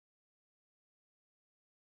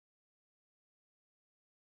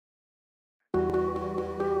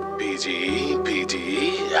PG,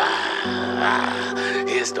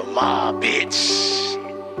 it's the mob, bitch.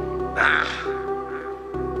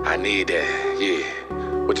 I need that,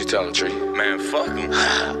 yeah. What you tellin', Tree? Man, fuck him.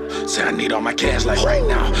 Say I need all my cash like right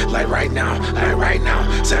now, like right now, like right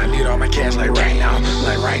now. Say I need all my cash like right now,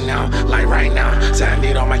 like right now, like right now. Say I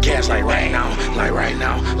need all my cash like right now, like right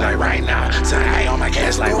now, like right now. Say I need all my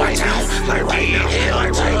cash like right now, like right now,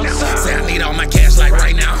 like right now. Say I need all my cash like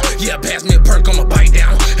right now. Yeah, pass me a perk, I'ma bite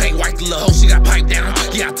down. Ain't white the little hoe, she got piped down.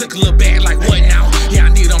 Yeah, I took a little bag like what now? Yeah, I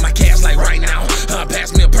need all my cash like right now.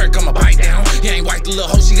 Pass me a perk, I'ma bite down. Yeah, ain't white the little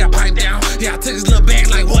hoe, she got piped down. Yeah, I took this little bag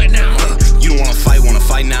like what now? You don't wanna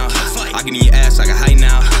fight now. I can eat your ass like a height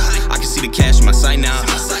now. I can see the cash in my sight now.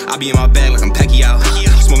 I be in my bag like I'm Pacquiao.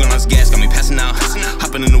 Smoking on this gas, got me passing out.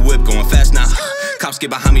 Hopping in the whip, going fast now. Cops get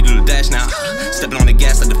behind me, do the dash now. Stepping on the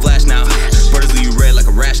gas like the Flash now. Brothers leave you red like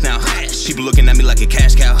a rash now. People looking at me like a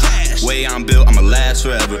cash cow. Way I'm built, I'ma last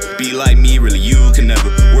forever. Be like me, really you can never.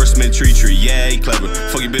 Wordsmith tree, yeah, he clever.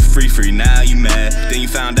 Fuck your bitch free, now you mad. Then you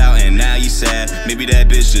found out and now you sad. Maybe that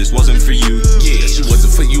bitch just wasn't for you. Yeah, she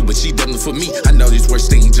wasn't for you, but she definitely for me. I know these words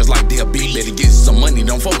sting just like they'll be. Better get some money,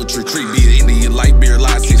 don't fall with tree. Be an Indian light beer,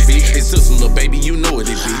 lie 6 feet. It's just a little baby, you know what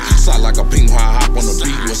it be. Slide like a ping high, hop on the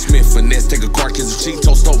beat. Will Smith finesse, take a car, kiss a cheek.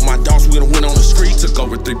 Toast over my dogs, we done went on the street. Took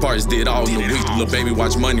over 3 parties, did all in a week. Little baby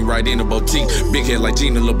watch money right in the boutique. Big head like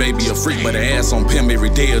Gina, little baby a freak, but her ass on pimp every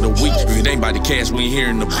day of the week. If it ain't by the cash, we ain't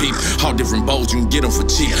hearing the peep. All different bowls, you can get them for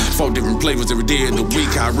cheap. 4 different flavors every day of the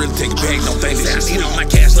week. I really take a bag, don't think that shit sweet. I need all my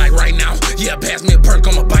cash like right now. Yeah, pass me a perk,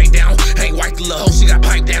 I'ma bite down. Ain't white the little hoe, she got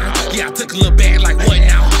piped down. Yeah, I took a little bag like what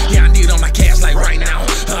now? Yeah, I need all my cash like right now.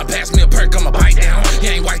 Pass me a perk, I'ma bite down.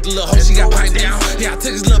 Yeah, ain't white the little hoe, she got piped down. Yeah, I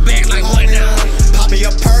took this little bag like what now? Pop me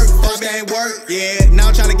a perk, first day ain't work, yeah. Now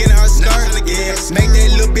I'm tryna get in her skirt, yeah. Make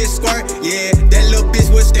that little bitch squirt, yeah. That little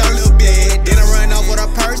bitch was thirst, yeah. Then I run off with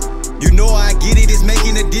her purse. You know I get it, it's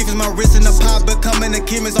making a difference. My wrist in the pot, becoming a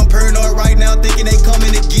chemist. I'm paranoid right now, thinking they coming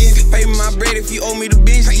again. Pay me my bread if you owe me the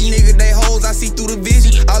bitch. These niggas, they hoes, I see through the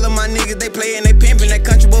vision. All of my niggas, they playin', they pimpin'. That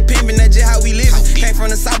country boy pimpin', that's just how we livin'. Came from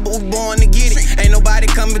the south, but we born to get it. Ain't nobody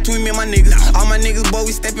coming between me and my niggas. All my niggas, boy,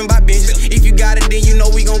 we steppin' by benches. If you got it, then you know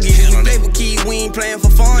we gon' get it. We play with keys, we ain't playin' for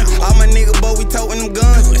fun. All my niggas, boy, we totin' them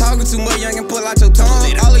guns. Talking too much, young and pull out your tongue.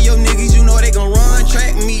 All of your niggas, you know they gon' run.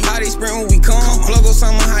 Track me, how they sprint when we come. Plug on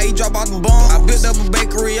something, how he drop out the bomb. I built up a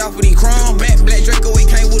bakery off of these crumbs. Matt Black Draco, he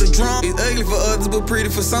came with a drum. It's ugly for others, but pretty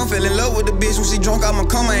for some. Fell in love with the bitch when she drunk, I'ma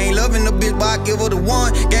come. I ain't loving the bitch, but I give her the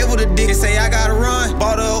one. Gave her the dick and say I gotta run.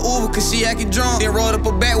 Bought her a Uber cause she acting drunk. Then rolled up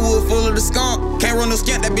a backwood full of the skunk. Can't run no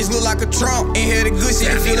skunk, that bitch look like a trunk. Ain't here the good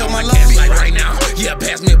shit, fill up my lungs like right now. Yeah,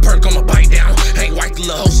 pass me a perk, I'ma bite down. Ain't white the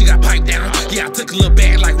little hoe, she got piped down. Yeah, I took a little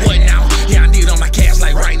bag like what now? Yeah, I need all my cash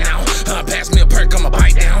like right now. Pass me a perk, I'ma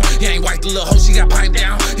bite down. Yeah, ain't white the little hoe, she got piped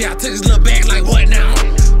down. Yeah, I took this little bag